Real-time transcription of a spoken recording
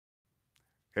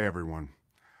Hey everyone,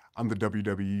 I'm the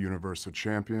WWE Universal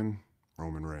Champion,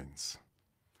 Roman Reigns.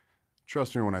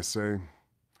 Trust me when I say,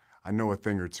 I know a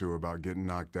thing or two about getting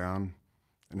knocked down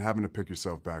and having to pick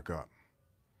yourself back up.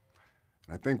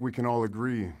 And I think we can all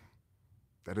agree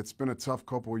that it's been a tough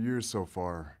couple of years so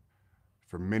far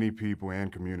for many people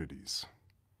and communities.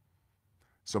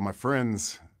 So my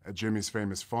friends at Jimmy's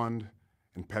Famous Fund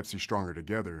and Pepsi Stronger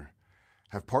Together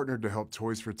have partnered to help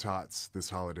Toys for Tots this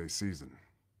holiday season.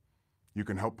 You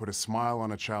can help put a smile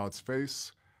on a child's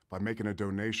face by making a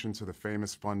donation to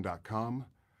thefamousfund.com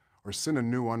or send a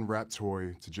new unwrapped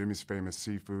toy to Jimmy's Famous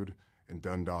Seafood in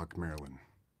Dundalk, Maryland.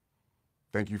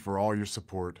 Thank you for all your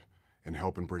support and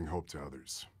helping bring hope to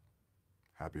others.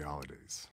 Happy holidays.